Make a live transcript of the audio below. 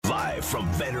Live from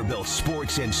Vanderbilt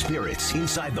Sports and Spirits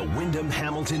inside the Wyndham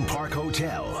Hamilton Park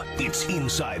Hotel, it's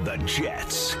Inside the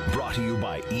Jets. Brought to you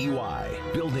by EY,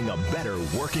 building a better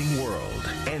working world.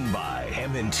 And by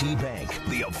M&T Bank,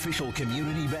 the official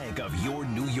community bank of your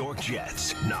New York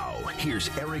Jets. Now,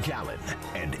 here's Eric Allen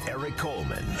and Eric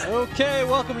Coleman. Okay,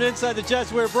 welcome to Inside the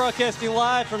Jets. We're broadcasting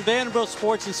live from Vanderbilt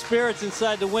Sports and Spirits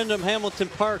inside the Wyndham Hamilton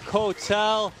Park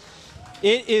Hotel.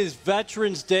 It is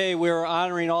Veterans Day. We are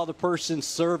honoring all the persons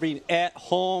serving at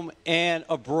home and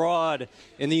abroad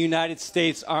in the United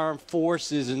States Armed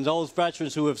Forces and those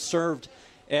veterans who have served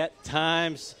at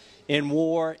times in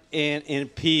war and in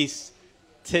peace.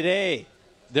 Today,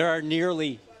 there are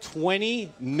nearly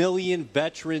 20 million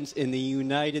veterans in the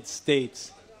United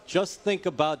States. Just think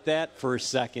about that for a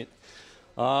second.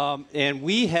 And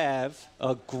we have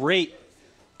a great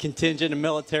contingent of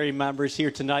military members here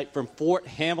tonight from Fort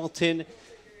Hamilton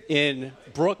in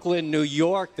Brooklyn, New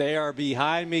York. They are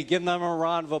behind me. Give them a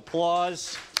round of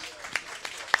applause.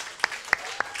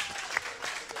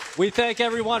 We thank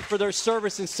everyone for their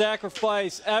service and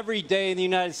sacrifice. Every day in the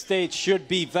United States should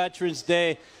be Veterans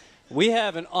Day. We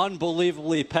have an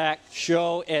unbelievably packed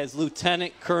show as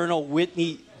Lieutenant Colonel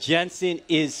Whitney Jensen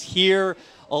is here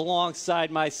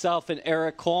alongside myself and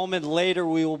Eric Coleman. Later,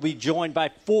 we will be joined by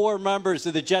 4 members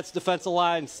of the Jets defensive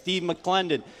line: Steve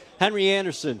McClendon, Henry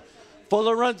Anderson,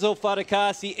 Lorenzo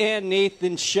Faticasi, and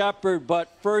Nathan Shepard. But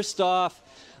first off,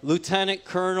 Lieutenant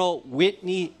Colonel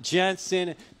Whitney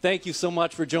Jensen, thank you so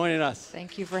much for joining us.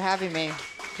 Thank you for having me.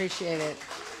 Appreciate it.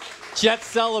 Jets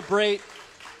celebrate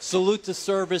Salute to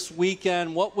Service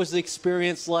weekend. What was the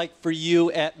experience like for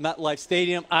you at MetLife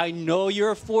Stadium? I know you're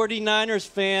a 49ers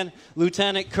fan,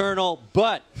 Lieutenant Colonel,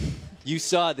 but you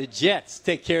saw the Jets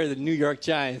take care of the New York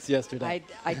Giants yesterday.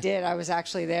 I did. I was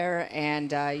actually there,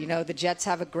 and, the Jets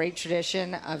have a great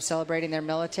tradition of celebrating their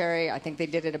military. I think they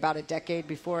did it about a decade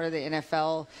before the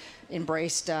NFL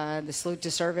embraced the Salute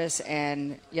to Service,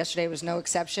 and yesterday was no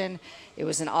exception. It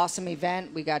was an awesome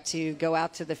event. We got to go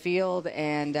out to the field,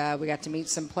 and we got to meet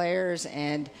some players,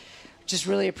 and just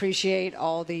really appreciate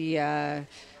all the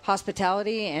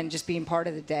hospitality and just being part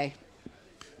of the day.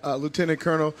 Lieutenant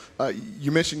Colonel,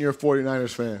 you mentioned you're a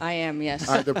 49ers fan. I am, yes.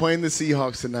 All right, they're playing the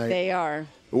Seahawks tonight. They are.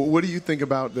 What do you think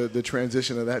about the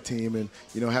transition of that team and,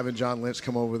 having John Lynch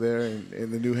come over there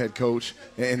and the new head coach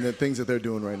and the things that they're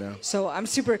doing right now? So I'm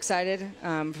super excited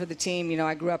for the team.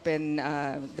 I grew up in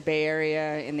the Bay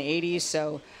Area in the 80s,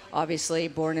 so obviously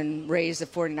born and raised a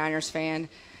 49ers fan.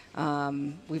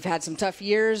 We've had some tough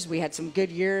years. We had some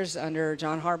good years under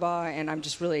John Harbaugh, and I'm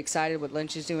just really excited what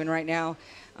Lynch is doing right now.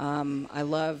 I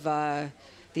love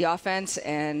the offense,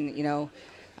 and,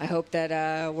 I hope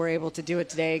that we're able to do it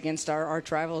today against our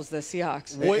arch rivals, the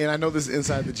Seahawks. And I know this is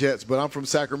inside the Jets, but I'm from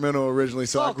Sacramento originally,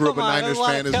 so I grew up a Niners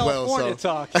fan as well. California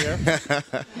talk here.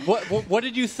 What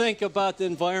did you think about the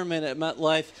environment at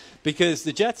MetLife? Because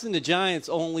the Jets and the Giants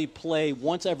only play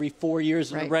once every 4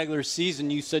 years in the regular season.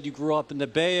 You said you grew up in the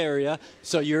Bay Area,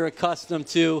 so you're accustomed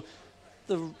to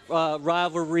the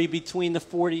rivalry between the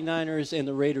 49ers and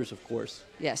the Raiders, of course.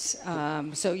 Yes.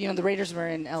 So, the Raiders were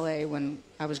in L.A. when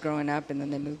I was growing up, and then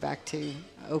they moved back to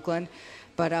Oakland.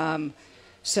 But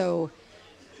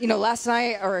last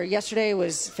night or yesterday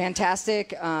was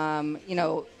fantastic.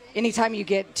 Anytime you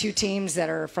get 2 teams that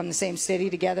are from the same city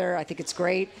together, I think it's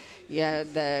great. Yeah,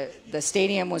 the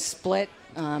stadium was split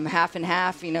half and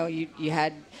half. You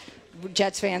had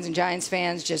Jets fans and Giants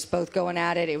fans just both going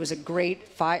at it. It was a great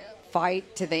fight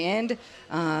to the end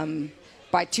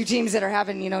by 2 teams that are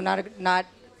having, not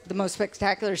the most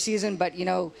spectacular season, but,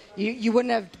 you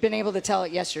wouldn't have been able to tell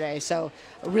it yesterday. So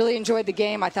I really enjoyed the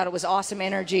game. I thought it was awesome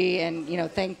energy, and,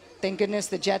 thank goodness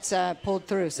the Jets pulled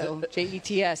through. So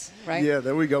Jets, right? Yeah,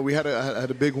 there we go. We had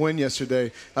a big win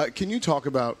yesterday. Can you talk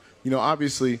about,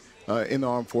 obviously in the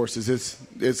armed forces,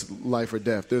 it's life or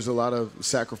death. There's a lot of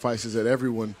sacrifices that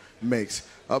everyone makes.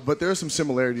 But there are some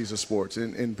similarities of sports,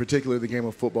 in particular the game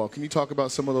of football. Can you talk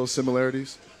about some of those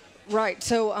similarities? Right.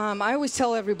 So I always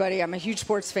tell everybody, I'm a huge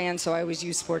sports fan, so I always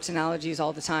use sports analogies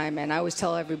all the time. And I always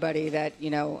tell everybody that,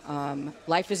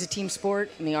 life is a team sport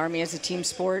and the Army is a team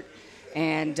sport.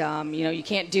 And, you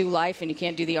can't do life and you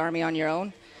can't do the Army on your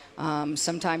own.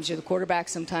 Sometimes you're the quarterback,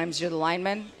 sometimes you're the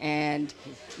lineman. And,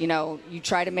 you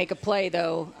try to make a play,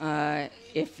 though,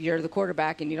 if you're the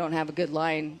quarterback and you don't have a good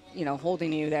line,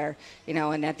 holding you there.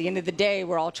 And at the end of the day,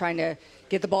 we're all trying to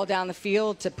get the ball down the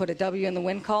field to put a W in the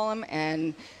win column.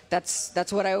 And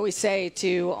that's what I always say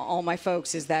to all my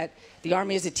folks is that the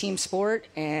Army is a team sport.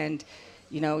 And,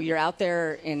 you're out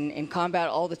there in combat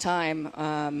all the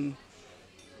time,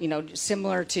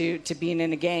 similar to being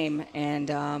in a game.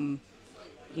 And,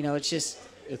 it's just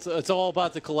It's all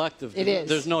about the collective. It is.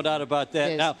 There's no doubt about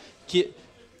that. Now,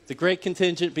 the great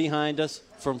contingent behind us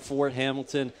from Fort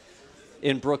Hamilton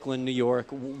in Brooklyn, New York.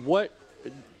 What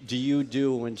do you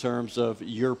do in terms of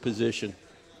your position?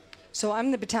 So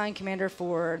I'm the battalion commander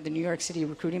for the New York City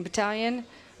Recruiting Battalion,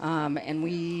 and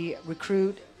we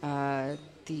recruit the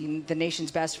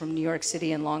nation's best from New York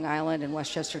City and Long Island and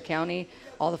Westchester County,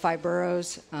 all the 5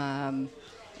 boroughs,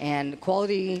 and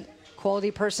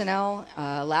quality personnel.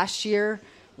 Last year,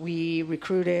 we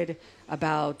recruited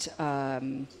about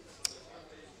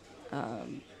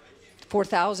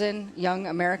 4,000 young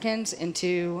Americans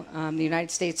into the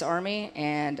United States Army,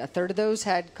 and a third of those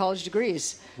had college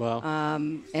degrees. Wow.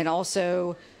 And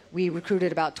also, we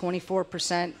recruited about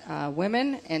 24%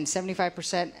 women and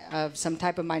 75% of some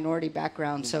type of minority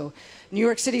background. So New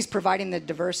York City is providing the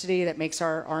diversity that makes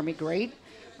our Army great,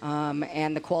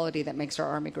 and the quality that makes our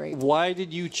Army great. Why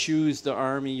did you choose the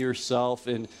Army yourself?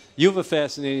 And you have a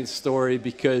fascinating story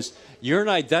because you're an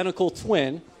identical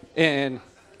twin, and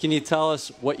can you tell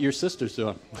us what your sister's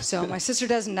doing? So my sister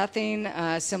does nothing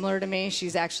similar to me.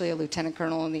 She's actually a lieutenant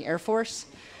colonel in the Air Force.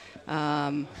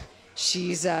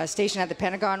 She's stationed at the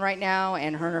Pentagon right now,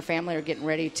 and her family are getting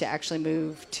ready to actually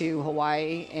move to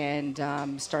Hawaii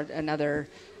and start another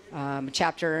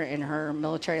chapter in her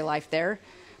military life there.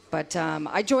 But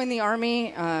I joined the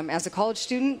Army as a college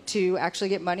student to actually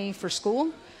get money for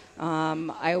school.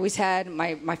 I always had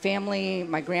my family,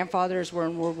 my grandfathers were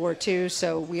in World War II,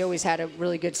 so we always had a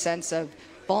really good sense of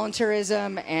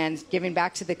volunteerism and giving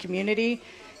back to the community.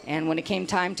 And when it came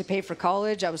time to pay for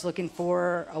college, I was looking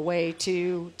for a way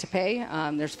to pay.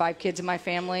 There's 5 kids in my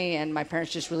family, and my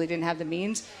parents just really didn't have the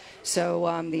means.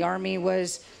 So the Army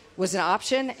was an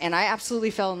option, and I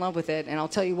absolutely fell in love with it. And I'll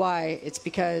tell you why. It's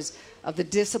because of the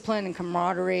discipline and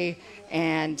camaraderie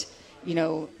and, you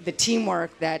know, the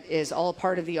teamwork that is all a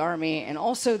part of the Army, and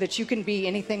also that you can be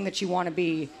anything that you want to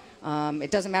be. It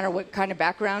doesn't matter what kind of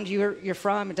background you're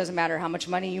from. It doesn't matter how much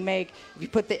money you make. If you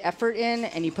put the effort in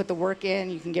and you put the work in,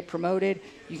 you can get promoted,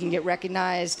 you can get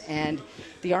recognized, and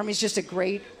the Army's just a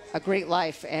great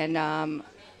life. And,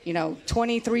 you know,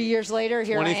 23 years later,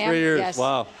 here I am. 23 years, yes.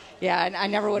 Wow. Yeah, and I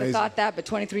never would have Amazing. thought that, but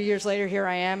 23 years later, here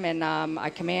I am, and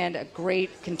I command a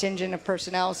great contingent of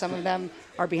personnel. Some of them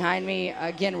are behind me,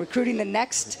 again, recruiting the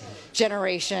next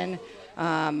generation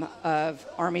of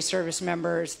Army service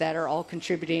members that are all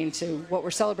contributing to what we're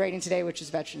celebrating today, which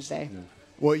is Veterans Day. Yeah.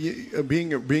 Well,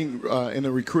 being in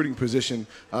a recruiting position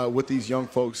with these young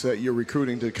folks that you're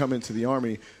recruiting to come into the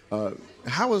Army,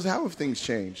 how have things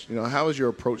changed? You know, how has your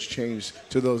approach changed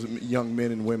to those young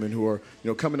men and women who are,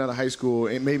 you know, coming out of high school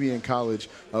and maybe in college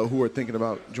who are thinking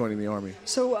about joining the Army?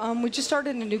 So we just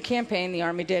started a new campaign. The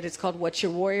Army did. It's called What's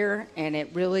Your Warrior, and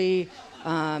it really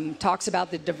talks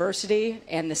about the diversity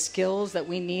and the skills that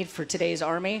we need for today's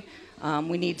Army.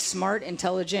 We need smart,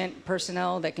 intelligent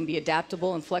personnel that can be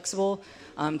adaptable and flexible.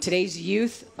 Today's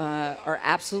youth are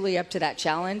absolutely up to that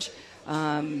challenge.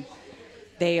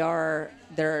 They're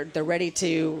ready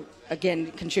to,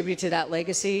 again, contribute to that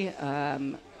legacy.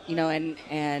 You know,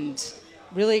 and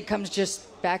really it comes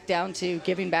just back down to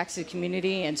giving back to the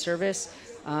community and service.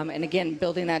 And again,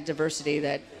 building that diversity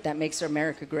that makes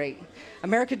America great.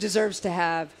 America deserves to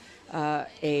have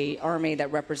a Army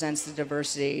that represents the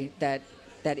diversity that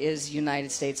is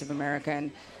United States of America.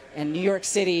 And New York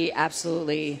City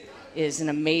absolutely is an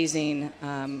amazing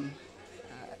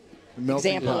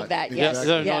example of that. Yes,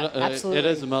 absolutely. It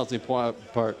is a melting pot.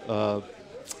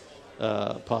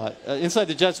 Inside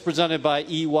the Jets, presented by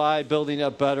EY, Building a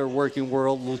Better Working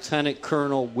World. Lieutenant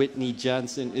Colonel Whitney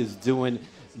Jensen is doing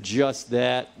just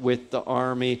that with the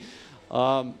Army.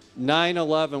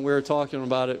 9/11, we were talking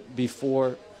about it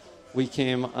before we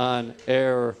came on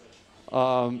air.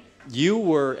 You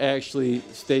were actually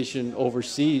stationed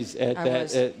overseas at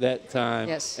that time.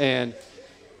 Yes. And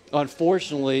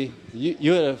unfortunately,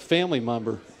 you had a family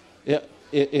member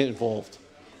involved.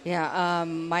 Yeah,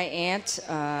 my aunt,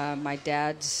 my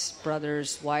dad's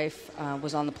brother's wife,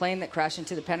 was on the plane that crashed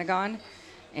into the Pentagon.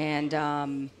 And,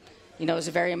 you know, it was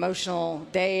a very emotional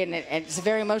day, and it's a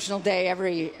very emotional day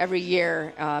every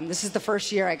year. This is the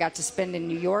first year I got to spend in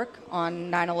New York on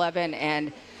 9/11,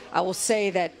 and I will say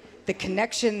that the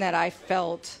connection that I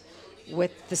felt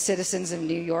with the citizens of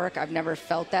New York, I've never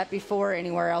felt that before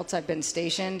anywhere else I've been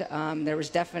stationed. There was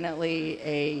definitely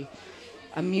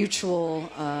a mutual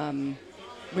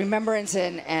remembrance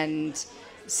and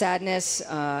sadness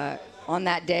on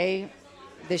that day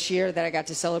this year that I got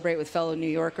to celebrate with fellow New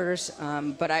Yorkers.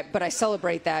 But I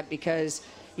celebrate that because,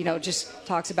 you know, it just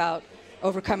talks about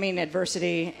overcoming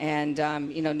adversity and,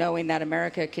 you know, knowing that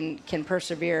America can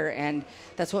persevere, and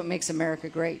that's what makes America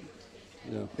great.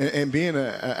 And being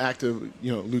an active,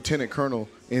 lieutenant colonel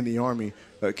in the Army,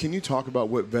 can you talk about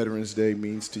what Veterans Day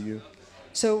means to you?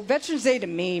 So Veterans Day to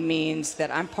me means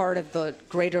that I'm part of the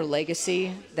greater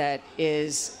legacy that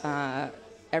is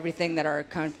everything that our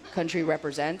country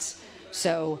represents.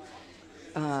 So,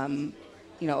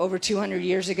 over 200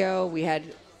 years ago, we had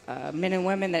men and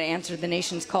women that answered the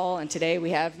nation's call, and today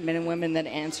we have men and women that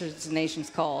answer the nation's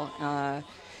call.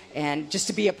 And just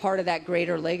to be a part of that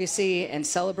greater legacy and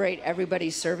celebrate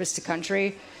everybody's service to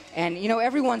country. And,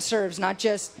 everyone serves, not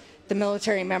just the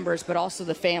military members, but also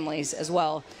the families as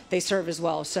well. They serve as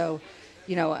well. So,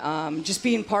 just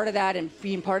being part of that and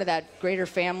being part of that greater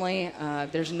family,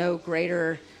 there's no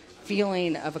greater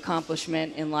feeling of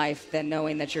accomplishment in life than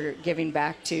knowing that you're giving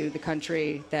back to the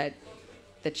country that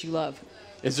you love.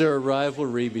 Is there a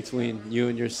rivalry between you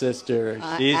and your sister?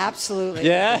 Absolutely.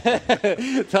 Yeah?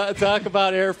 Talk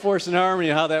about Air Force and Army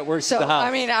and how that works at the house.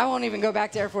 I won't even go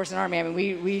back to Air Force and Army.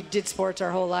 We did sports our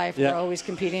whole life. Yeah. We're always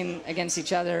competing against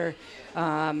each other.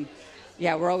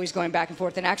 We're always going back and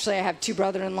forth. And actually, I have two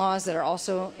brother-in-laws that are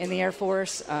also in the Air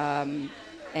Force.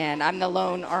 And I'm the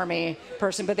lone Army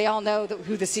person, but they all know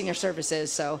who the senior service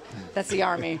is, so that's the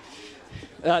Army.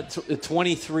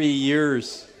 23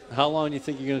 years. How long do you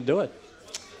think you're going to do it?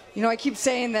 I keep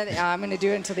saying that I'm going to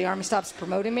do it until the Army stops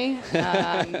promoting me.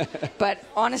 But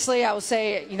honestly, I will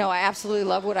say, I absolutely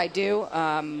love what I do.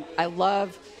 I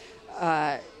love,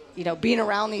 being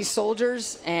around these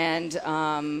soldiers and,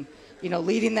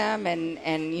 leading them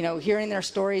and hearing their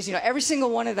stories. Every single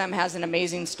one of them has an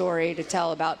amazing story to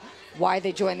tell about why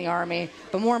they joined the Army,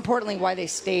 but more importantly, why they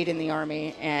stayed in the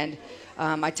Army. And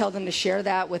I tell them to share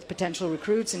that with potential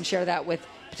recruits and share that with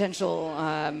potential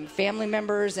family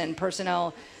members and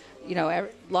personnel. A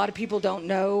lot of people don't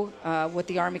know what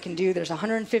the Army can do. There's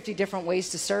 150 different ways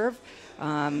to serve.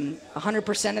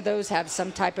 100% of those have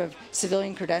some type of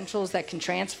civilian credentials that can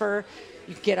transfer.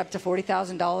 You can get up to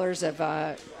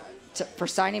 $40,000 for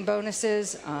signing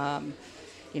bonuses.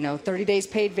 30 days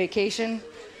paid vacation,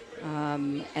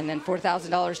 and then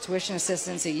 $4,000 tuition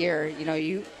assistance a year.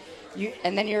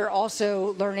 And then you're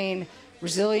also learning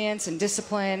resilience and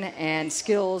discipline and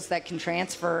skills that can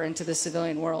transfer into the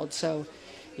civilian world. So,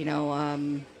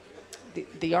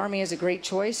 the Army is a great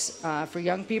choice for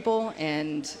young people,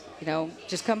 and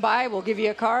just come by. We'll give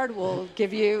you a card.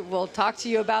 We'll talk to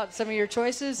you about some of your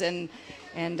choices, and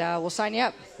we'll sign you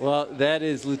up. Well, that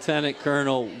is Lieutenant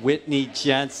Colonel Whitney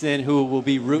Jensen, who will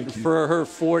be rooting for her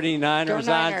 49ers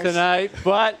on tonight.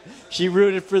 But she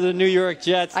rooted for the New York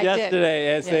Jets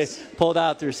yesterday as they pulled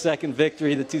out their second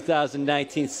victory of the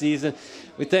 2019 season.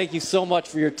 We thank you so much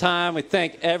for your time. We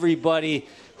thank everybody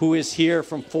who is here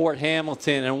from Fort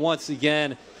Hamilton. And once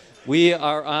again, we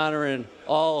are honoring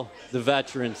all the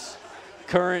veterans,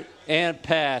 current and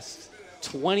past,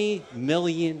 20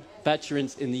 million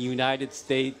veterans in the United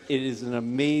States. It is an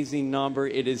amazing number.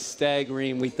 It is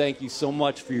staggering. We thank you so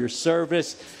much for your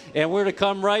service. And we're going to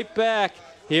come right back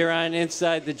here on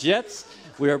Inside the Jets.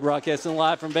 We are broadcasting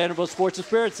live from Vanderbilt Sports and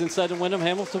Spirits inside the Wyndham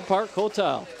Hamilton Park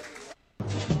Hotel.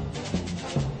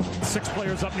 6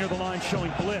 players up near the line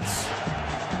showing blitz.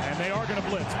 And they are going to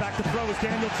blitz. Back to throw is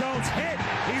Daniel Jones. Hit.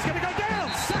 He's going to go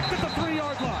down. Sacked at the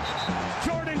 3-yard line.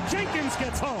 Jordan Jenkins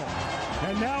gets home.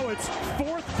 And now it's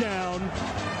 4th down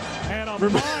and a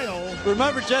mile.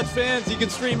 Remember, Jets fans, you can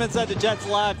stream Inside the Jets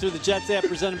live through the Jets app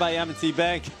presented by M&T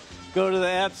Bank. Go to the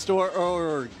App Store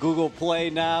or Google Play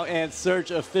now and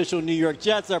search Official New York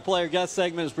Jets. Our player guest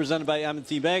segment is presented by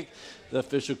M&T Bank, the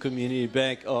official community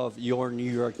bank of your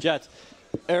New York Jets.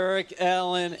 Eric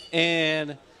Allen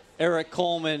and Eric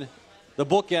Coleman, the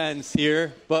bookends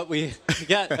here, but we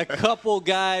got a couple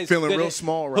guys. Feeling real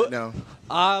small right now.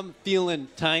 I'm feeling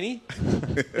tiny.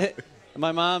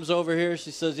 My mom's over here.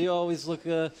 She says, you always look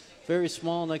very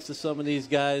small next to some of these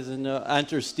guys. And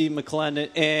enter Steve McClendon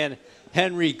and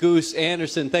Henry Goose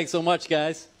Anderson. Thanks so much,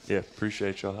 guys. Yeah,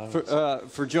 appreciate y'all having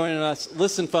us. For joining us.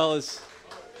 Listen, fellas,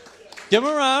 give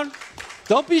them a round.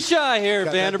 Don't be shy here,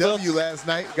 got Vanderbilt. That W last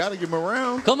night. Got to give him a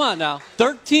round. Come on now.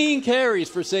 13 carries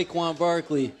for Saquon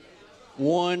Barkley.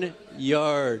 1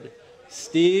 yard.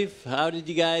 Steve, how did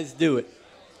you guys do it?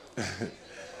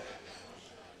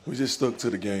 We just stuck to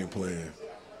the game plan.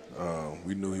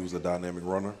 We knew he was a dynamic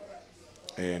runner,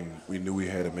 and we knew we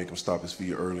had to make him stop his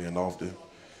feet early and often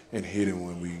and hit him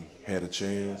when we had a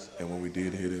chance. And when we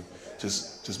did hit him,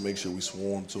 just make sure we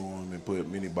swarm to him and put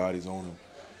many bodies on him.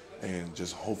 And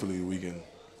just hopefully we can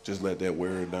just let that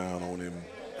wear down on him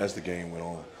as the game went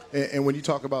on. And when you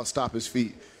talk about stop his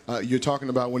feet, you're talking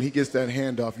about when he gets that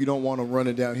handoff, you don't want him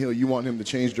running downhill. You want him to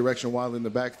change direction while in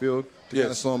the backfield to kind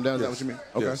of slow him down. Is that what you mean?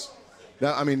 Okay. Yes.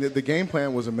 Now, I mean, the game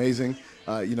plan was amazing.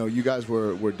 You guys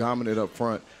were dominant up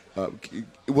front.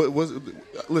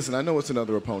 Listen, I know it's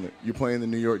another opponent. You're playing the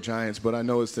New York Giants, but I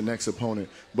know it's the next opponent.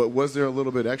 But was there a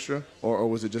little bit extra, or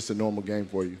was it just a normal game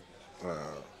for you?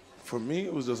 For me,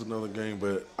 it was just another game,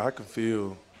 but I could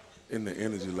feel in the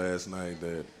energy last night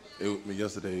that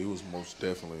yesterday it was most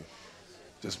definitely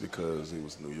just because it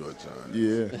was New York Giants.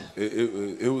 Yeah.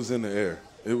 It was in the air.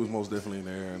 It was most definitely in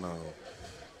the air. And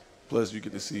plus, you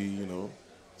get to see,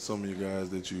 some of you guys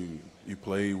that you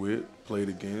played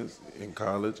against in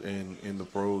college and in the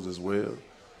pros as well.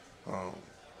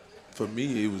 For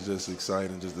me, it was just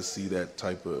exciting just to see that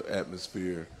type of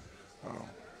atmosphere,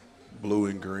 blue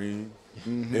and green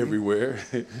everywhere.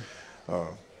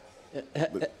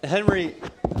 Henry,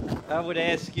 I would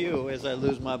ask you, as I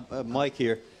lose my mic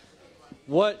here,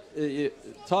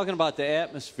 talking about the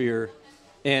atmosphere,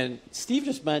 and Steve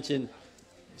just mentioned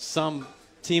some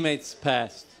teammates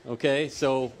passed, okay?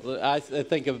 So I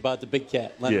think about the big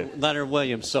cat, Leonard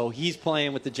Williams. So he's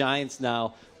playing with the Giants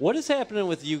now. What is happening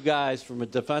with you guys from a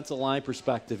defensive line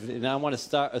perspective? And I want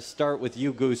to start with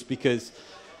you, Goose, because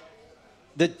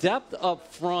the depth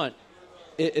up front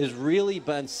has really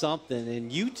been something,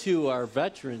 and you two are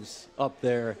veterans up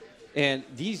there, and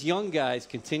these young guys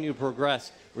continue to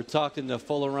progress. We're talking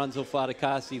to Lorenzo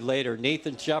Fatukasi later.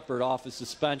 Nathan Shepard, off of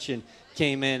suspension,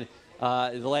 came in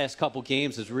the last couple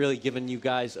games, has really given you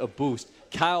guys a boost.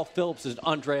 Kyle Phillips is an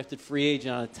undrafted free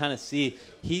agent out of Tennessee.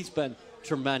 He's been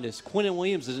tremendous. Quinnen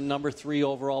Williams is a number 3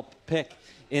 overall pick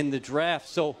in the draft.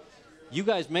 So you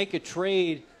guys make a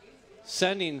trade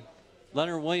sending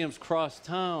Leonard Williams cross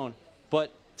town,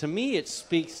 but to me it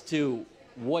speaks to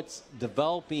what's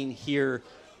developing here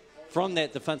from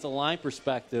that defensive line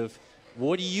perspective.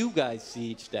 What do you guys see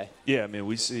each day? Yeah, I mean,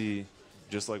 we see,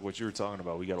 just like what you were talking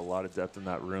about, we got a lot of depth in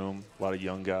that room, a lot of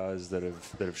young guys that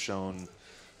have shown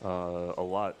a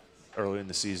lot early in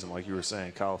the season. Like you were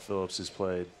saying, Kyle Phillips has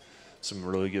played some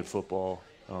really good football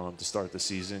to start the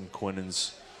season.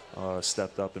 Quinnen's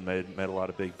stepped up and made a lot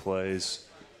of big plays.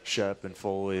 Shep and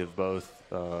Foley have both.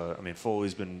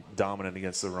 Foley's been dominant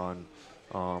against the run.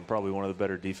 Probably one of the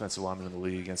better defensive linemen in the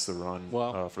league against the run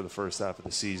for the first half of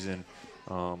the season.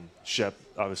 Shep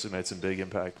obviously made some big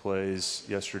impact plays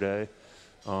yesterday.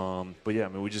 But yeah, I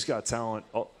mean, we just got talent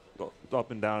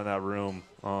up and down in that room.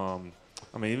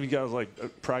 Even guys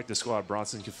like practice squad,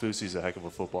 Bronson Kafusi's a heck of a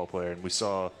football player, and we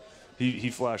saw he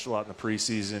flashed a lot in the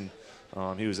preseason.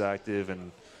 He was active,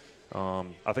 and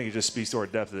I think it just speaks to our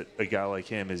depth that a guy like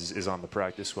him is on the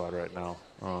practice squad right now.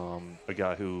 A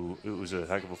guy who was a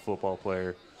heck of a football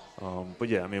player. But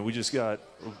yeah, I mean, we just got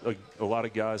a lot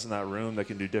of guys in that room that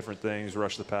can do different things,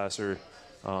 rush the passer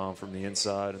from the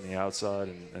inside and the outside,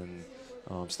 and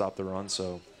stop the run.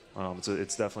 So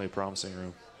it's definitely a promising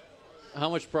room. How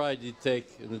much pride do you take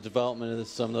in the development of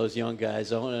some of those young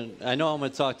guys? I know I'm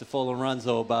going to talk to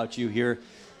Lorenzo about you here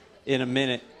in a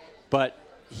minute, but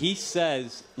he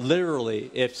says literally,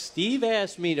 if Steve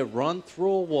asked me to run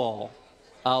through a wall,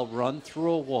 I'll run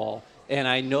through a wall. And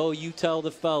I know you tell the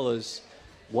fellas,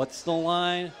 what's the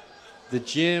line? The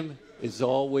gym is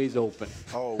always open.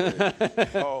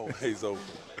 Always open.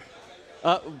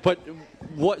 But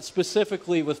what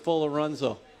specifically with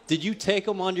Lorenzo? Did you take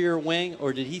him under your wing,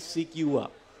 or did he seek you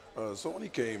up? So when he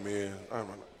came in,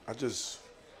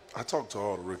 I talked to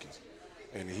all the rookies,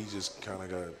 and he just kind of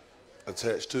got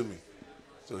attached to me.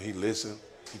 So he listened.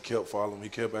 He kept following me. He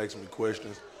kept asking me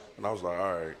questions, and I was like,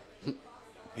 all right,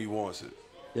 he wants it.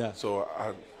 Yeah. So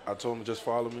I told him, just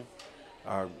follow me.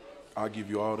 I'll give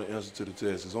you all the answers to the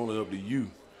test. It's only up to you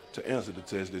to answer the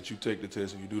test, that you take the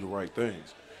test and you do the right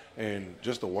things. And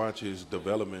just to watch his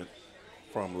development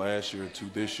from last year to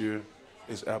this year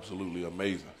is absolutely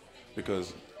amazing,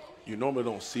 because you normally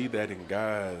don't see that in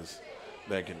guys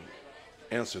that can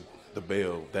answer the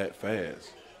bell that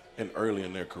fast and early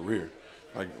in their career.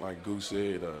 Like Goose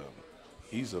said,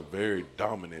 he's a very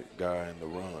dominant guy in the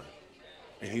run,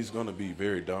 and he's going to be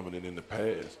very dominant in the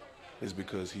pass. It's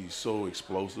because he's so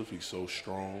explosive, he's so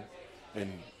strong, and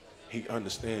he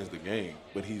understands the game,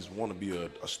 but he's want to be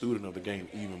a student of the game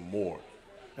even more.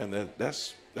 And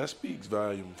that speaks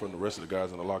volume from the rest of the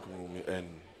guys in the locker room and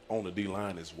on the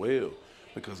D-line as well,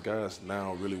 because guys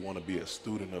now really want to be a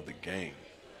student of the game.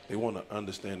 They want to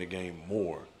understand the game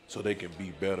more so they can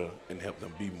be better and help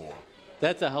them be more.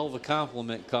 That's a hell of a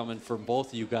compliment coming from both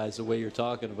of you guys, the way you're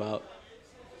talking about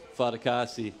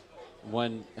Fatukasi.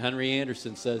 When Henry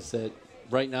Anderson says that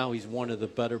right now he's one of the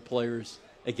better players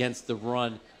against the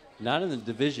run, not in the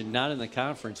division, not in the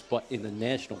conference, but in the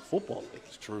National Football League.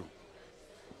 It's true.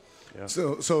 Yeah.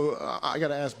 So I got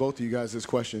to ask both of you guys this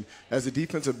question. As a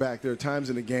defensive back, there are times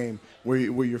in the game where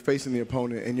you're facing the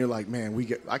opponent and you're like, man,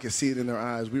 I can see it in their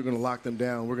eyes. We're going to lock them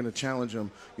down. We're going to challenge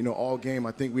them. All game,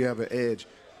 I think we have an edge.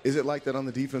 Is it like that on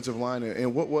the defensive line?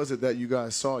 And what was it that you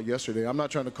guys saw yesterday? I'm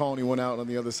not trying to call anyone out on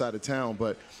the other side of town,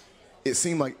 but it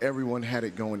seemed like everyone had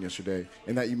it going yesterday,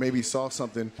 and that you maybe saw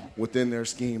something within their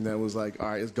scheme that was like, all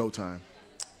right, it's go time.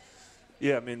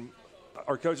 Yeah, I mean,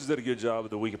 our coaches did a good job of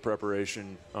the week of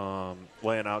preparation,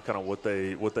 laying out kind of what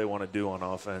they want to do on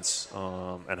offense,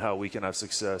 and how we can have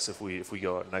success if we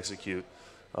go out and execute.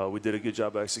 We did a good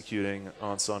job executing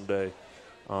on Sunday.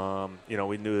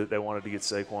 We knew that they wanted to get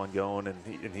Saquon going,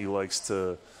 and he likes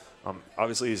to.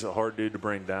 Obviously, he's a hard dude to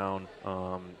bring down.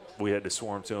 We had to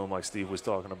swarm to him, like Steve was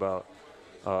talking about.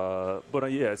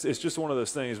 It's just one of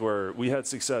those things where we had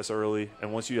success early,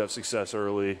 and once you have success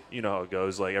early, you know how it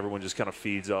goes. Like, everyone just kind of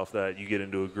feeds off that. You get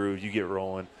into a groove, you get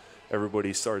rolling.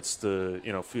 Everybody starts to,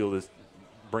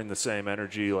 bring the same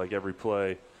energy like every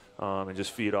play, and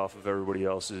just feed off of everybody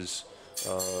else's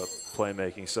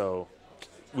playmaking. So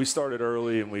we started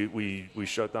early, and we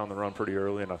shut down the run pretty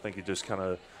early, and I think it just kind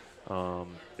of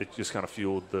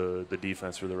fueled the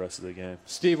defense for the rest of the game.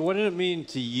 Steve, what did it mean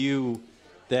to you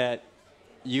that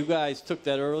you guys took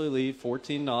that early lead,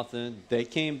 14-0. They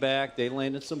came back. They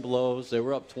landed some blows. They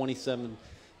were up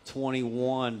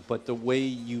 27-21. But the way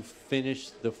you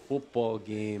finished the football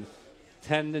game,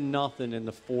 10-0 in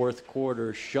the fourth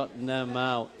quarter, shutting them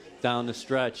out down the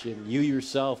stretch, and you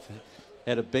yourself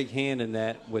had a big hand in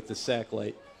that with the sack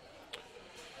late.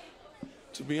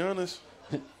 To be honest,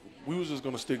 we was just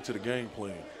going to stick to the game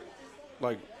plan.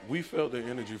 Like, we felt the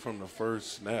energy from the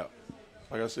first snap.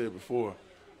 Like I said before,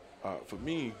 for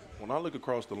me, when I look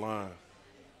across the line,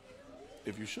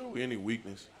 if you show any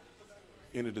weakness,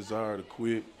 any desire to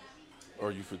quit,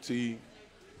 or you fatigue,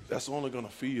 that's only going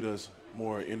to feed us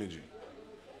more energy.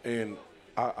 And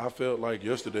I felt like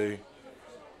yesterday,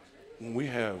 when we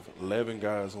have 11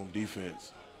 guys on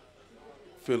defense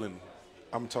feeling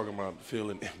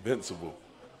invincible,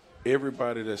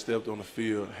 everybody that stepped on the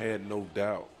field had no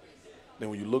doubt.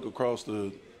 Then when you look across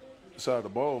the side of the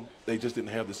ball, they just didn't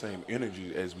have the same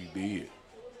energy as we did.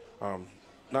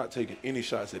 Not taking any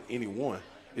shots at anyone.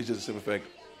 It's just a simple fact,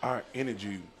 our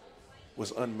energy was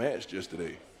unmatched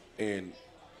yesterday. And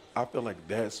I feel like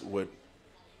that's what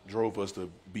drove us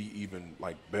to be even,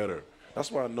 better.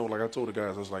 That's why I know, I told the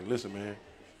guys, I was like, listen, man,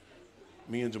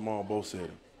 me and Jamal both said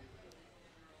it.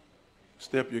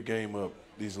 Step your game up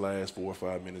these last 4 or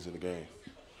 5 minutes in the game.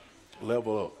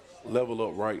 Level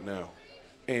up right now.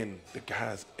 And the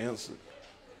guys answered.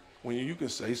 When you can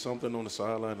say something on the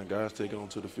sideline and the guys take it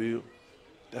onto the field,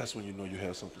 that's when you know you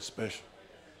have something special.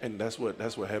 And that's what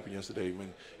happened yesterday. I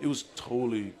mean, it was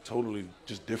totally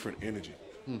just different energy.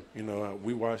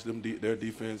 We watched their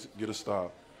defense get a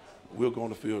stop. We'll go on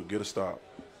the field, get a stop.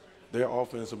 Their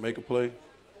offense will make a play.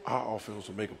 Our offense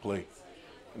will make a play.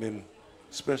 And then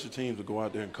special teams will go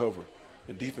out there and cover.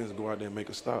 And defense will go out there and make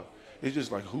a stop. It's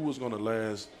just like who was going to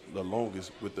last the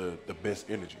longest with the best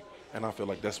energy. And I feel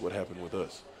like that's what happened with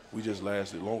us. We just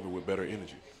lasted longer with better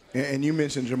energy. And you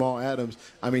mentioned Jamal Adams.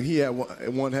 I mean, he had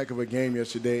one heck of a game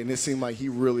yesterday, and it seemed like he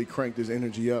really cranked his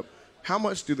energy up. How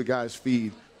much do the guys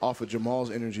feed off of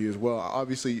Jamal's energy as well?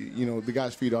 Obviously, the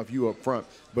guys feed off you up front.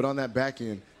 But on that back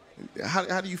end,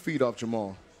 how do you feed off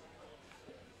Jamal?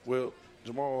 Well,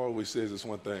 Jamal always says this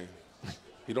one thing.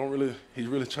 He's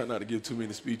really trying not to give too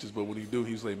many speeches, but when he do,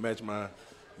 he's like, match my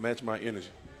energy,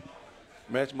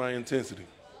 match my intensity,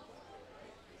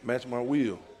 match my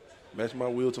will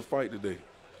to fight today.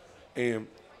 And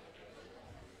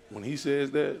when he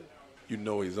says that, you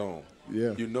know he's on.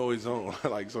 Yeah. You know he's on.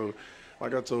 Like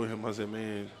I told him, I said,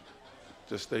 man,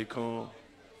 just stay calm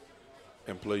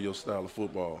and play your style of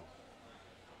football.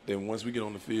 Then once we get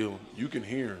on the field, you can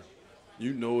hear him.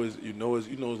 You know it's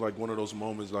like one of those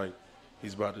moments like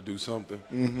he's about to do something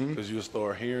because you'll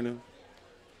start hearing him,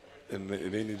 and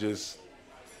then it just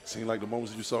seemed like the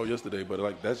moments that you saw yesterday. But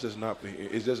it's just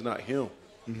not him.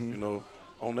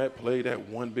 On that play, that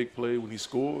one big play when he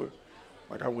scored,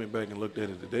 I went back and looked at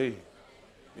it today.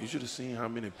 You should have seen how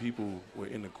many people were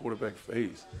in the quarterback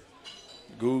face.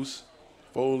 Goose,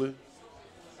 Foley,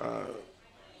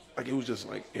 it was just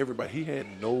like everybody. He had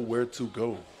nowhere to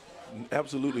go,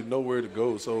 absolutely nowhere to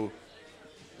go. So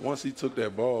once he took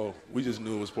that ball, we just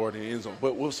knew it was part of the end zone.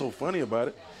 But what's so funny about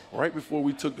it, right before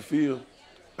we took the field,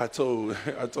 I told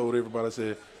everybody, I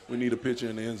said, we need a pitcher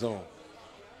in the end zone.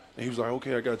 And he was like,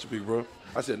 okay, I got you, big bro.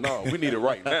 I said, no, we need it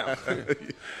right now.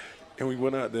 And we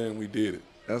went out there and we did it.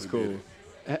 That's cool.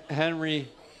 Henry,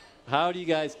 how do you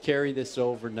guys carry this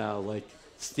over now? Like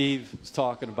Steve was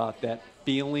talking about that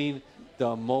feeling the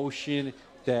emotion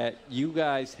that you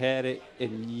guys had it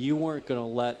and you weren't going to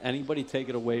let anybody take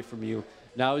it away from you.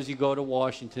 Now as you go to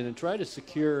Washington and try to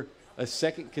secure a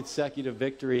second consecutive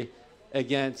victory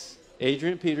against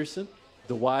Adrian Peterson,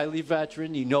 the wily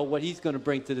veteran, you know what he's going to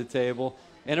bring to the table,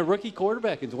 and a rookie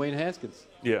quarterback in Dwayne Haskins.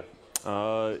 Yeah.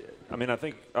 I mean, I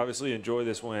think obviously enjoy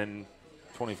this win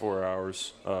 24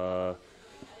 hours.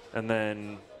 And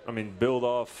then, I mean, build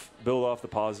off the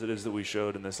positives that we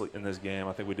showed in this game.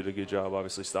 I think we did a good job,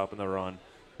 obviously, stopping the run.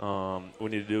 We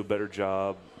need to do a better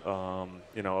job,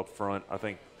 up front. I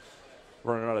think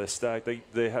running out of the stack,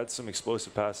 they had some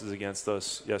explosive passes against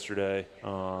us yesterday,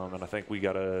 and I think we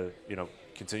got to,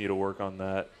 continue to work on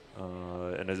that.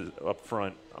 And as up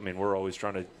front, I mean, we're always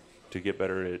trying to get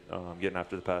better at getting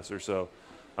after the passer. So,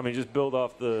 I mean, just build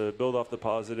off the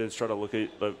positives. Try to look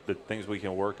at the things we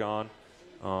can work on,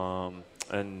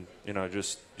 and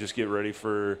just get ready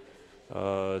for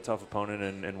a tough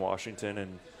opponent in Washington.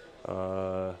 And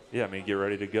get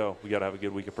ready to go. We got to have a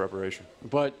good week of preparation.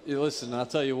 But listen, I'll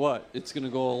tell you what, it's going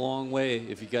to go a long way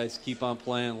if you guys keep on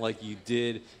playing like you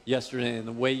did yesterday and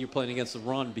the way you're playing against the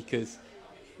run, because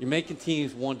you're making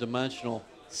teams one-dimensional.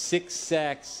 6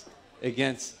 sacks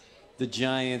against the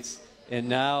Giants. And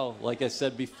now, like I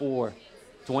said before,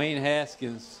 Dwayne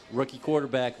Haskins, rookie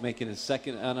quarterback, making his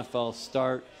second NFL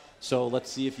start. So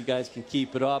let's see if you guys can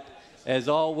keep it up. As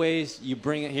always, you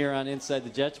bring it here on Inside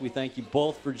the Jets. We thank you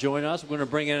both for joining us. We're going to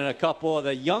bring in a couple of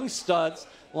the young studs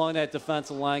along that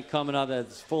defensive line coming out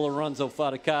that's full of Runzo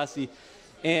Fatukasi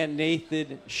and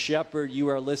Nathan Shepard. You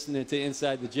are listening to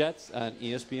Inside the Jets on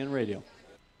ESPN Radio.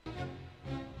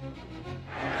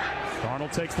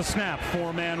 Darnold takes the snap,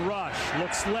 4-man rush,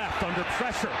 looks left, under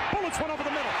pressure, bullets one over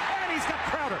the middle, and he's got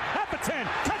Crowder at the 10,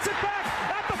 cuts it back,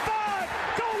 at the 5,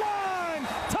 goal line,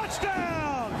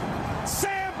 touchdown!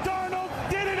 Sam Darnold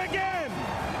did it again!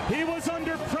 He was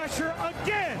under pressure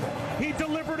again! He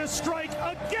delivered a strike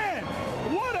again!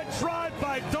 What a drive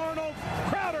by Darnold!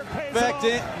 Crowder pays it off,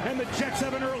 and the Jets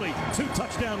have an early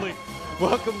 2-touchdown lead.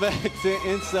 Welcome back to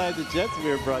Inside the Jets. We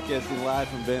are broadcasting live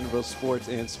from Vanderbilt Sports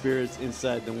and Spirits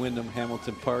inside the Wyndham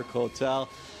Hamilton Park Hotel.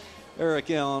 Eric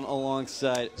Allen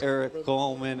alongside Eric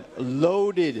Coleman.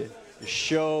 Loaded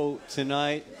show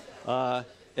tonight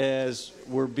as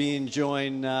we're being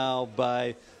joined now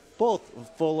by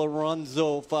both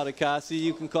Runzo Fatukasi,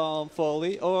 you can call him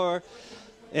Foley,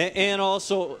 and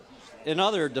also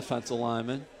another defensive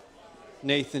lineman,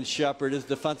 Nathan Shepard. Is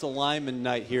defensive lineman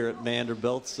night here at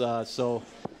Vanderbilt. So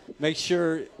make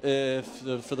sure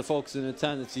for the folks in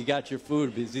attendance, you got your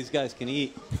food because these guys can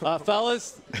eat.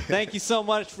 Fellas, thank you so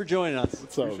much for joining us.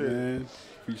 What's up, man?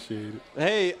 Appreciate it.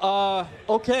 Hey,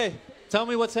 okay. Tell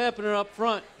me what's happening up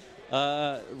front.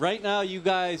 Right now, you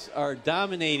guys are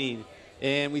dominating,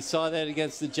 and we saw that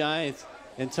against the Giants.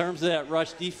 In terms of that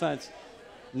rush defense,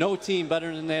 no team better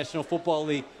than the National Football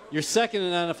League. You're second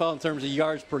in the NFL in terms of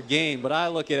yards per game, but I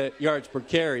look at yards per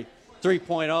carry,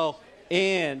 3.0.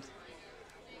 And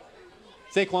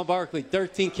Saquon Barkley,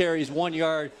 13 carries, 1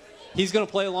 yard. He's going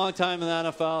to play a long time in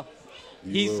the NFL.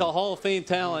 He's a Hall of Fame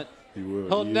talent. He will.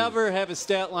 He'll never have a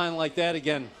stat line like that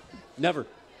again. Never.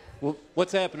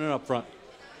 What's happening up front?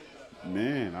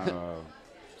 Man,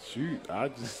 I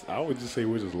would just say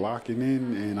we're just locking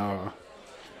in and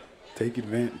taking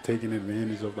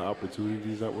advantage of the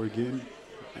opportunities that we're getting,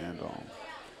 and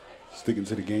sticking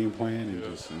to the game plan and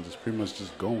just pretty much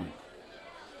just going.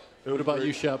 What about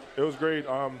you, Shep? It was great.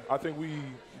 I think we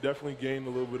definitely gained a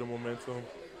little bit of momentum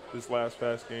this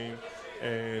past game,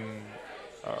 and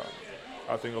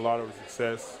I think a lot of the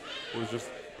success was just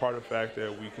part of the fact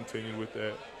that we continued with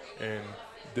that and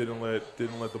didn't let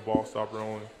the ball stop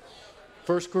rolling.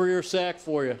 First career sack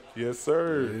for you. Yes,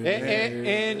 sir.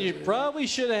 And you probably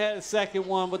should have had a second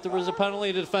one, but there was a penalty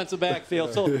in the defensive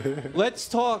backfield. So let's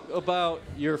talk about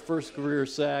your first career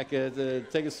sack.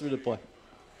 Take us through the play.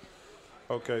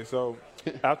 Okay, so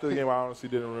after the game, I honestly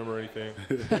didn't remember anything.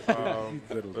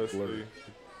 Let's see.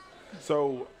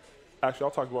 So, actually,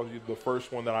 I'll talk about the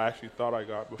first one that I actually thought I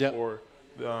got before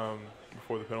the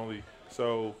penalty.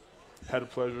 So, had the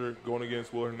pleasure going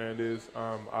against Will Hernandez.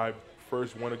 I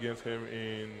first went against him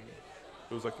it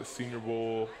was like the Senior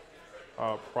Bowl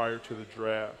prior to the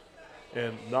draft.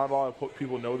 And not a lot of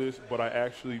people know this, but I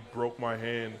actually broke my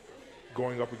hand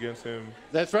going up against him.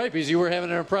 That's right, because you were having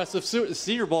an impressive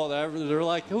Senior Bowl. They're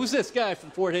like, who's this guy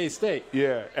from Fort Hays State?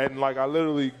 Yeah, and like I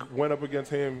literally went up against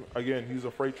him again. He's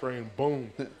a freight train,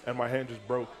 boom, and my hand just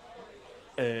broke.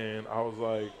 And I was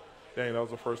like, dang, that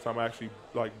was the first time I actually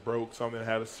like broke something that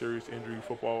had a serious injury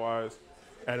football-wise.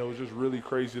 And it was just really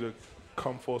crazy to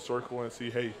come full circle and see,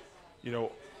 hey,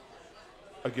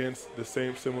 against the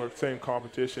same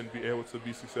competition, be able to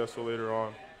be successful later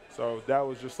on. So that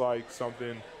was just like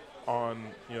something on,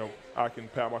 I can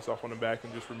pat myself on the back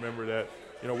and just remember that,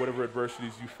 whatever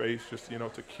adversities you face, just,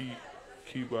 to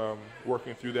keep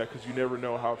working through that, because you never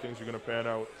know how things are going to pan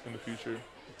out in the future.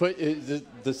 But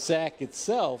the sack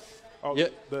itself. Oh, yeah.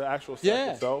 The actual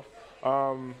sack itself.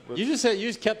 You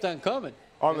just kept on coming.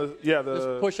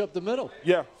 Just push up the middle.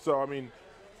 Yeah. So I mean,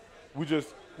 we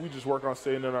just work on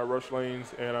staying in our rush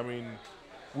lanes, and I mean,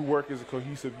 we work as a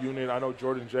cohesive unit. I know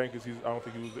Jordan Jenkins. I don't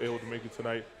think he was able to make it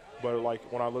tonight, but like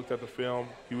when I looked at the film,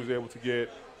 he was able to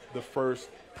get the first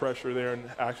pressure there and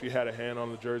actually had a hand on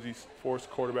the jersey, forced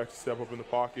the quarterback to step up in the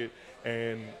pocket,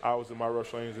 and I was in my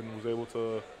rush lanes and was able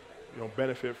to,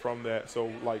 benefit from that.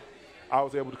 So like, I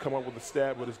was able to come up with a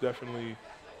stat, but it's definitely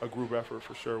a group effort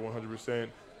for sure, 100%.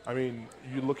 I mean,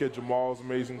 you look at Jamal's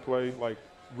amazing play, like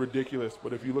ridiculous.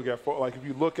 But if you look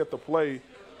at the play,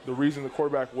 the reason the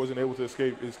quarterback wasn't able to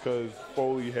escape is because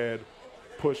Foley had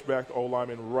pushed back the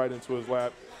O-lineman right into his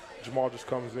lap. Jamal just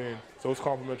comes in. So it's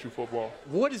complimentary football.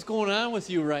 What is going on with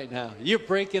you right now? You're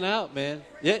breaking out, man.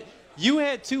 Yeah, you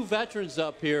had two veterans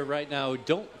up here right now who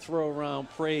don't throw around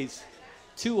praise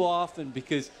too often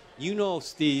because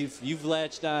Steve, you've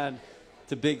latched on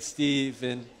to Big Steve,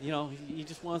 and, he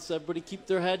just wants everybody to keep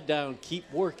their head down, keep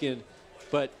working.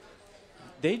 But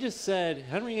they just said,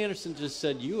 Henry Anderson just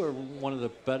said, you are one of the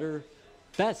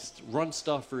best run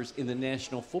stuffers in the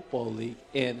National Football League,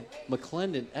 and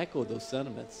McClendon echoed those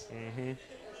sentiments. Mm-hmm.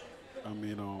 I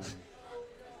mean,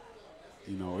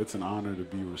 it's an honor to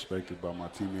be respected by my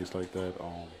teammates like that.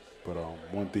 But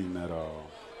one thing that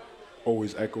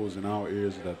always echoes in our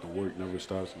ears is that the work never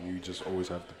stops, and you just always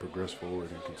have to progress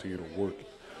forward and continue to work.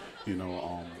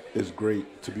 It's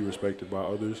great to be respected by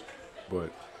others,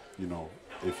 but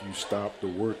if you stop the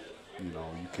work,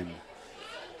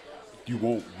 you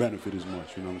won't benefit as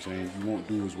much. You know what I'm saying? You won't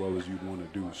do as well as you'd want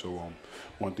to do. So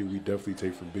one thing we definitely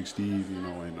take from Big Steve,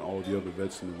 and all the other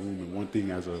vets in the room, and one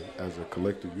thing as a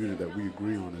collective unit that we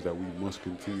agree on is that we must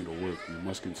continue to work. We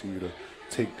must continue to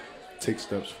take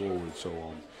steps forward.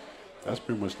 So that's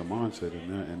pretty much the mindset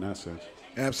in that sense.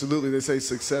 Absolutely. They say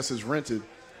success is rented.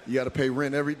 You got to pay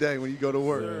rent every day when you go to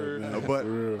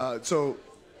work. So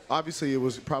obviously it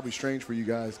was probably strange for you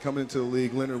guys coming into the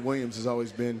league. Leonard Williams has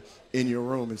always been in your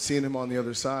room, and seeing him on the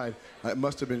other side, it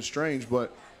must have been strange.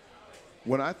 But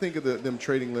when I think of them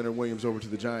trading Leonard Williams over to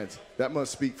the Giants, that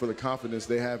must speak for the confidence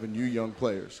they have in you young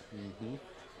players. Mm-hmm.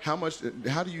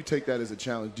 How do you take that as a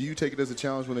challenge? Do you take it as a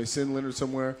challenge when they send Leonard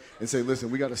somewhere and say,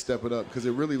 listen, we got to step it up? Because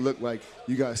it really looked like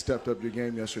you guys stepped up your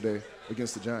game yesterday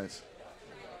against the Giants.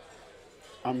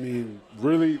 I mean,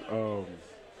 really,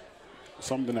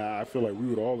 something that I feel like we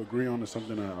would all agree on, is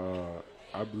something that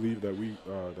I believe that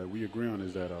we agree on,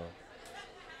 is that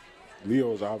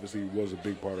Leo's obviously was a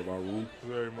big part of our room.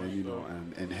 Very much and, so.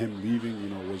 And him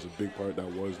leaving, was a big part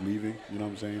that was leaving, you know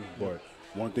what I'm saying? Yeah. But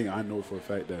one thing I know for a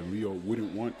fact that Leo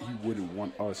wouldn't want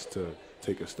us to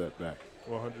take a step back.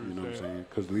 100%. You know what I'm saying?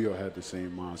 Because Leo had the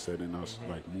same mindset in us,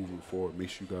 like moving forward. Make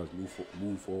sure you guys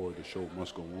move forward. The show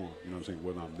must go on. You know what I'm saying?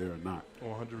 Whether I'm there or not.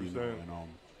 100%.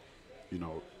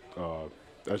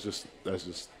 That's just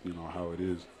how it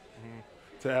is. Mm-hmm.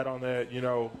 To add on that,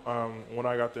 when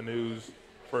I got the news,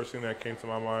 first thing that came to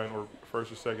my mind, or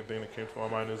first or second thing that came to my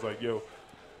mind, is like,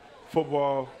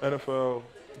 football, NFL,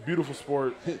 beautiful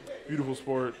sport,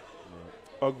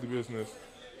 ugly business,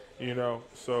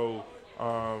 So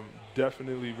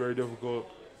definitely very difficult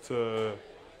to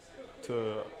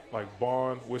like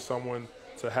bond with someone,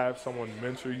 to have someone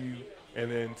mentor you, and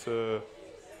then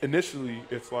initially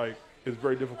it's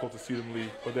very difficult to see them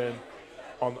leave. But then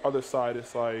on the other side,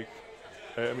 it's like,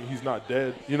 he's not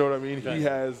dead. You know what I mean? Exactly. He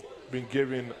has been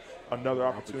given another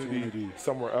opportunity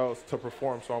somewhere else to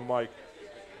perform. So I'm like,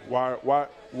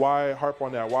 why harp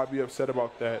on that? Why be upset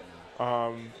about that?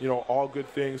 All good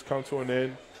things come to an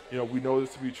end. We know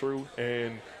this to be true,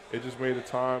 and it just made the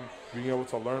time being able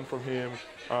to learn from him,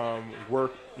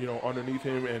 work, underneath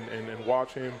him and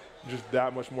watch him just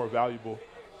that much more valuable.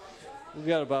 We've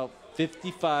got about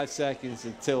 55 seconds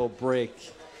until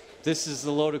break. This is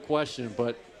a loaded question,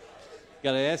 but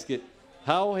got to ask it.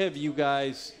 How have you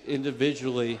guys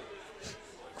individually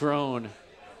grown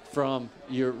from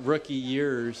your rookie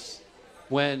years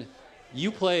when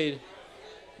you played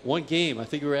one game? I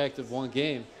think you were active one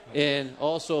game. And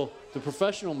also the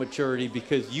professional maturity,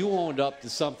 because you owned up to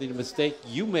something, a mistake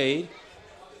you made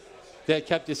that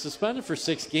kept you suspended for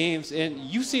 6 games, and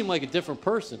you seem like a different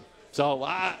person. So,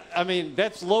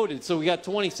 that's loaded. So we got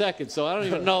 20 seconds. So I don't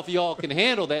even know if you all can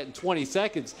handle that in 20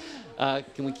 seconds.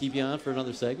 Can we keep you on for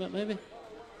another segment maybe?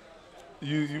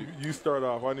 You start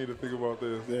off. I need to think about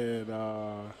this. And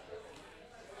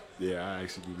yeah, I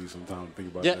actually do need some time to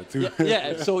think about that too.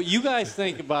 Yeah. So you guys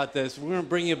think about this. We're going to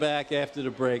bring you back after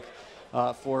the break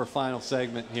for a final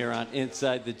segment here on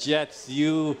Inside the Jets.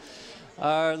 You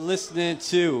are listening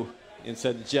to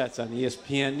Inside the Jets on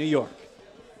ESPN New York.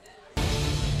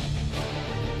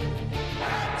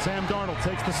 Sam Darnold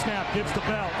takes the snap, gives to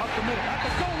Bell, up the middle, at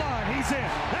the goal line, he's in.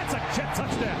 That's a Jet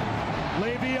touchdown.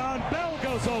 Le'Veon Bell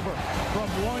goes over from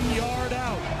 1 yard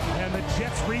out, and the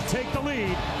Jets retake the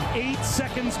lead. 8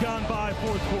 seconds gone by,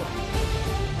 fourth quarter.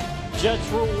 Jets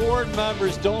reward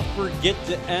members, don't forget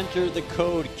to enter the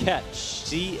code CATCH,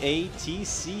 C-A-T-C-H.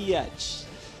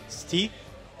 Steve?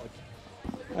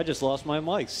 I just lost my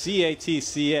mic.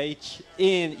 C-A-T-C-H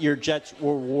in your Jets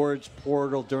rewards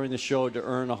portal during the show to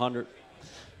earn 100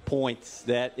 points.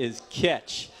 That is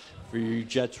catch for your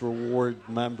Jets reward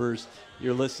members.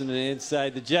 You're listening to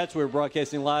Inside the Jets. We're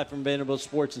broadcasting live from Vanderbilt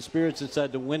Sports and Spirits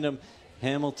inside the Wyndham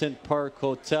Hamilton Park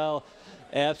Hotel.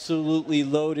 Absolutely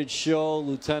loaded show.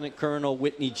 Lieutenant Colonel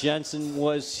Whitney Jensen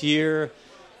was here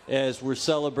as we're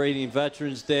celebrating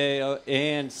Veterans Day,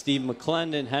 and Steve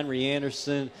McClendon, Henry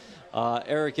Anderson,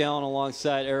 Eric Allen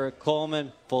alongside Eric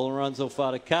Coleman, Lorenzo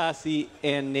Fadacasi,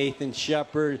 and Nathan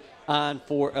Shepard on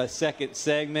for a second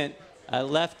segment. I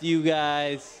left you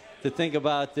guys to think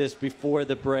about this before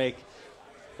the break.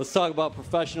 Let's talk about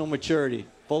professional maturity.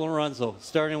 Lorenzo,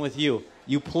 starting with you.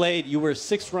 You were a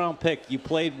 6th-round pick. You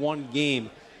played one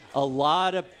game. A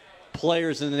lot of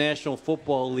players in the National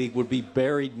Football League would be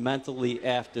buried mentally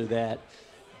after that.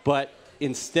 But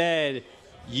instead,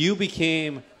 you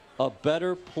became a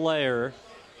better player,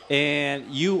 and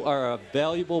you are a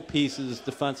valuable piece of this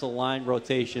defensive line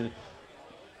rotation.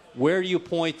 Where do you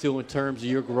point to in terms of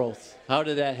your growth? How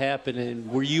did that happen?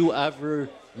 And were you ever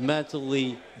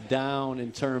mentally down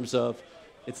in terms of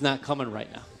it's not coming right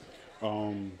now?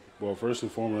 Well, first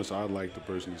and foremost, I'd like the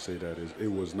person to say that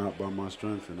it was not by my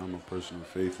strength, and I'm a person of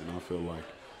faith, and I feel like,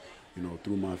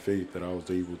 through my faith that I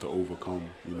was able to overcome,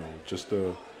 just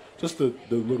the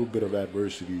little bit of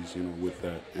adversities, with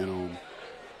that. And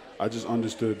I just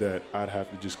understood that I'd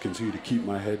have to just continue to keep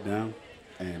my head down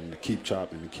and keep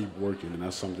chopping and keep working. And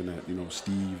that's something that,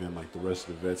 Steve and like the rest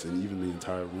of the vets and even the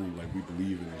entire room, like we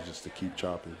believe in, is just to keep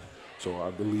chopping. So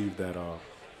I believe that,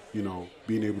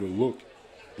 being able to look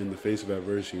in the face of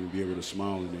adversity and be able to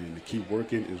smile and to keep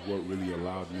working is what really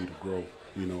allowed me to grow,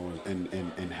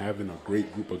 and having a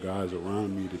great group of guys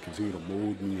around me to continue to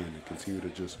mold me and to continue to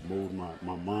just mold my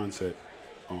mindset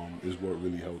is what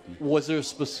really helped me. Was there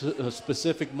a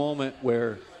specific moment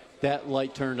where that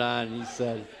light turned on and you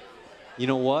said, you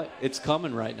know what, it's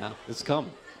coming right now, it's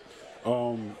coming?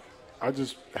 I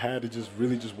just had to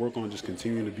really work on just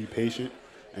continuing to be patient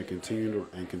and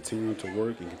continuing to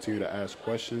work and continue to ask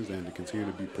questions and to continue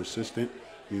to be persistent,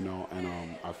 and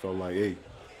I felt like, hey,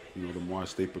 the more I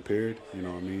stay prepared, I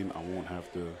won't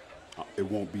have to, it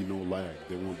won't be no lag.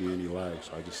 There won't be any lag.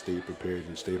 So I just stayed prepared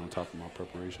and stayed on top of my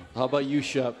preparation. How about you,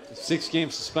 Shep? 6-game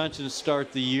suspension to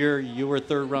start the year. You were a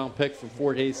 3rd-round pick from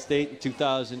Fort Hays State in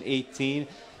 2018.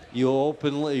 You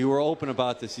were open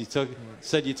about this. You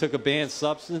said you took a banned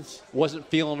substance, wasn't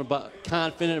feeling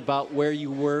confident about where you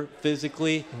were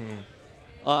physically.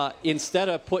 Instead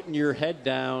of putting your head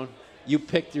down, you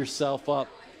picked yourself up.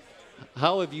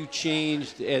 How have you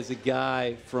changed as a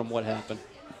guy from what happened?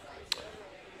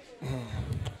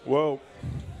 Well,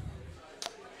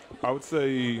 I would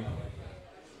say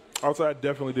I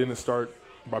definitely didn't start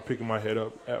by picking my head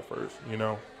up at first,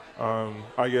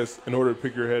 I guess in order to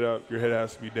pick your head up, your head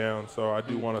has to be down. So I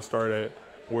do want to start at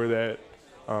where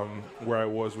I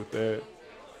was with that.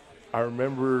 I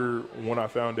remember when I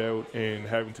found out and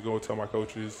having to go tell my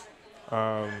coaches,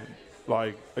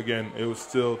 again, it was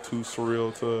still too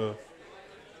surreal to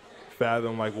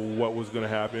fathom what was going to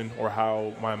happen or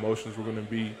how my emotions were going to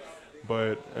be.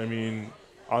 But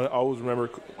I always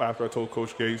remember after I told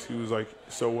Coach Gase, he was like,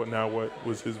 "So what now?" What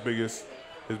was his biggest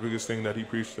thing that he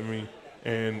preached to me?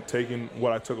 And taking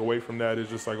what I took away from that is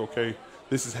just okay,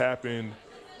 this has happened.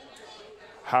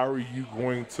 How are you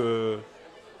going to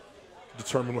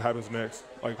determine what happens next?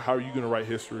 How are you going to write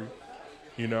history?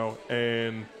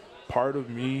 And part of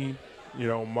me,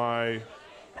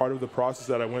 part of the process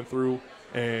that I went through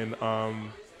and,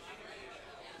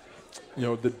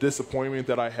 the disappointment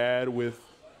that I had with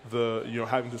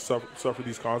having to suffer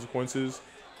these consequences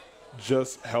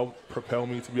just helped propel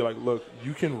me to be like, look,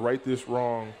 you can right this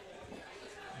wrong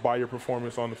by your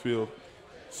performance on the field.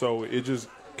 So it just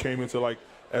came into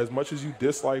as much as you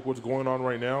dislike what's going on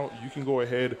right now, you can go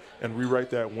ahead and rewrite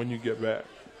that when you get back.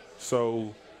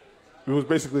 So it was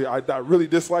basically I really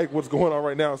dislike what's going on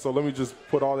right now, so let me just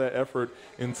put all that effort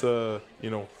into, you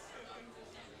know,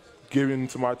 giving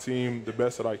to my team the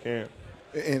best that I can.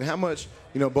 And how much,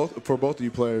 you know, both of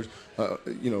you players,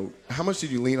 you know, how much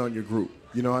did you lean on your group?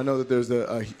 You know, I know that there's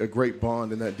a great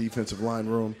bond in that defensive line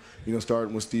room, you know,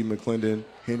 starting with Steve McClendon,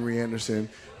 Henry Anderson.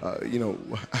 You know,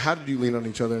 how did you lean on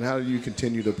each other, and how did you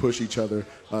continue to push each other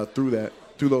through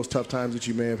those tough times that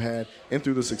you may have had and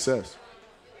through the success?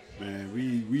 Man,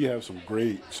 we have some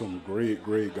great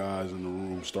guys in the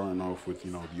room, starting off with,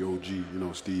 you know, the OG, you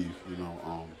know, Steve, you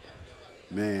know,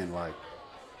 man, like,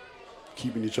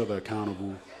 keeping each other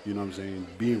accountable, you know what I'm saying,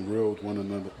 being real with one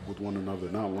another,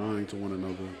 not lying to one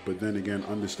another, but then again,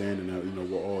 understanding that, you know,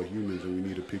 we're all humans and we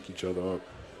need to pick each other up.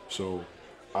 So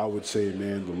I would say,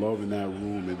 man, the love in that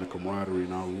room and the camaraderie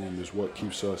in our room is what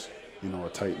keeps us, you know, a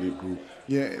tight-knit group.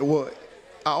 Yeah, well,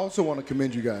 I also want to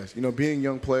commend you guys, you know, being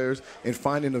young players and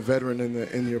finding a veteran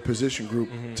in your position group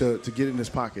to get in his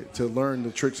pocket, to learn the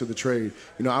tricks of the trade.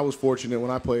 You know, I was fortunate when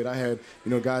I played. I had,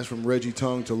 you know, guys from Reggie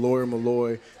Tongue to Lawyer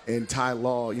Malloy and Ty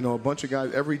Law, you know, a bunch of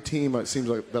guys. Every team, it seems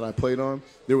like, that I played on,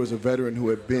 there was a veteran who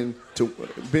had been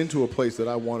to a place that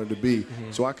I wanted to be.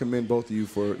 So I commend both of you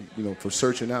for, you know, for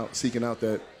seeking out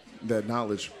that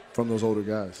knowledge from those older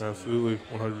guys. Absolutely,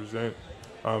 100%.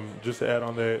 Just to add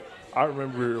on that, I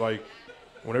remember, like,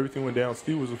 when everything went down,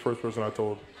 Steve was the first person I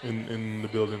told in the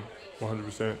building,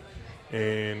 100%.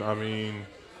 And I mean,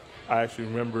 I actually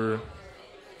remember.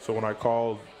 So when I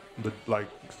called, you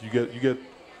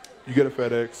get a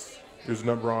FedEx. There's a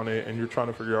number on it, and you're trying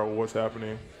to figure out what's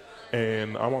happening.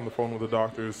 And I'm on the phone with the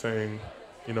doctor saying,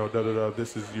 you know,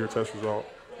 this is your test result.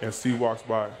 And Steve walks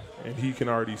by, and he can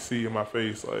already see in my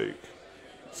face like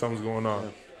something's going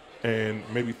on. Yeah. And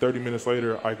maybe 30 minutes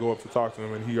later, I go up to talk to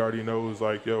him, and he already knows,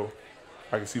 like, yo,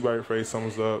 I can see by your face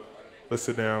something's up. Let's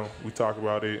sit down. We talk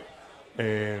about it,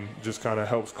 and just kind of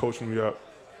helps coach me up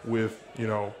with, you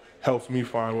know, helps me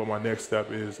find what my next step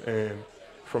is. And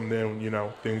from then, you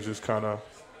know, things just kind of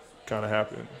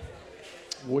happen.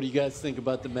 What do you guys think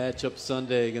about the matchup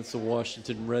Sunday against the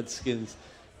Washington Redskins?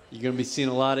 You're going to be seeing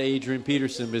a lot of Adrian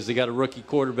Peterson because they got a rookie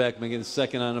quarterback making his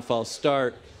second NFL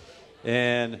start.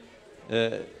 And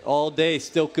all day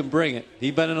still can bring it.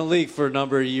 He's been in the league for a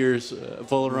number of years,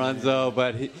 Lorenzo,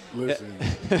 but listen,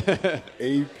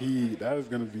 AP, that's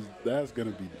gonna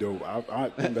be dope. I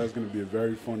think that's gonna be a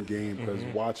very fun game because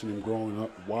watching him growing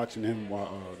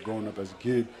up as a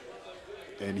kid,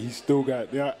 and he's still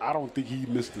got. I don't think he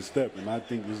missed a step, and I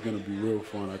think it's gonna be real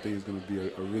fun. I think it's gonna be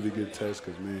a really good test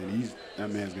because, man, that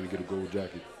man's gonna get a gold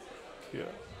jacket. Yeah,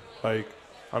 like,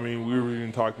 I mean, we were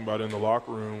even talking about it in the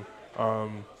locker room.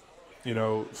 You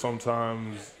know,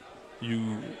 sometimes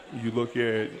you look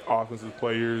at offensive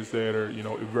players that are, you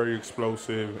know, very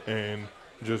explosive and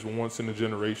just once in a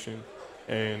generation.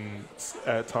 And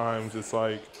at times it's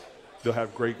like they'll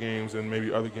have great games and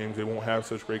maybe other games they won't have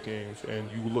such great games. And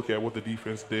you look at what the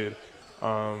defense did.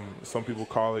 Some people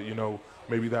call it, you know,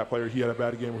 maybe that player, he had a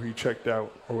bad game where he checked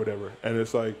out or whatever. And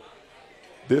it's like,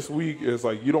 this week is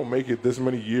like you don't make it this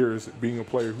many years being a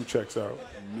player who checks out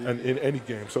and in any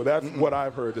game. So that's what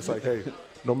I've heard. It's like, hey,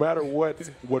 no matter what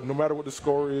the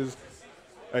score is,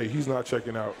 hey, he's not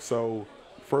checking out. So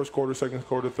first quarter, second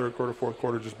quarter, third quarter, fourth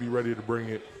quarter, just be ready to bring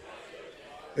it.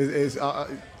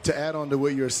 To add on to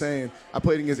what you're saying, I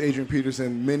played against Adrian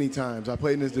Peterson many times. I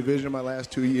played in his division in my last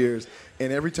 2 years,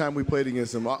 and every time we played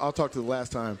against him, I'll talk to the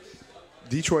last time,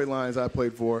 Detroit Lions I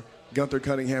played for, Gunther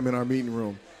Cunningham in our meeting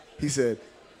room. He said,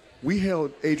 we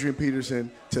held Adrian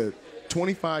Peterson to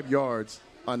 25 yards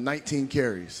on 19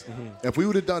 carries. If we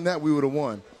would have done that, we would have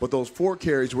won. But those 4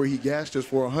 carries where he gashed us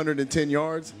for 110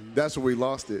 yards, that's where we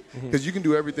lost it. Because you can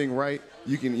do everything right.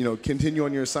 You can, you know, continue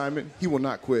on your assignment. He will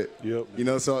not quit. Yep. You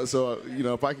know, so you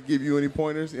know, if I could give you any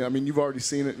pointers, I mean, you've already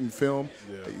seen it in film.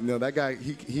 Yeah. You know, that guy,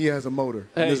 he has a motor.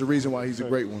 Hey, there's a reason why he's a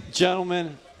great one.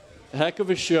 Gentlemen, heck of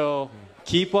a show.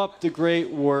 Keep up the great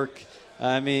work.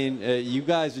 I mean, you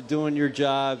guys are doing your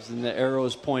jobs, and the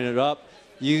arrow's pointed up.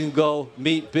 You can go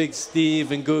meet Big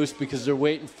Steve and Goose because they're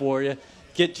waiting for you.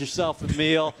 Get yourself a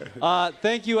meal.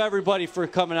 Thank you, everybody, for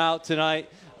coming out tonight,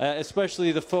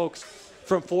 especially the folks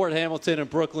from Fort Hamilton and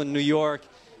Brooklyn, New York,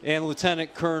 and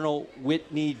Lieutenant Colonel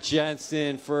Whitney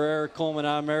Jensen. For Eric Coleman,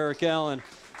 I'm Eric Allen.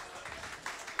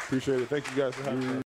 Appreciate it. Thank you guys for having me.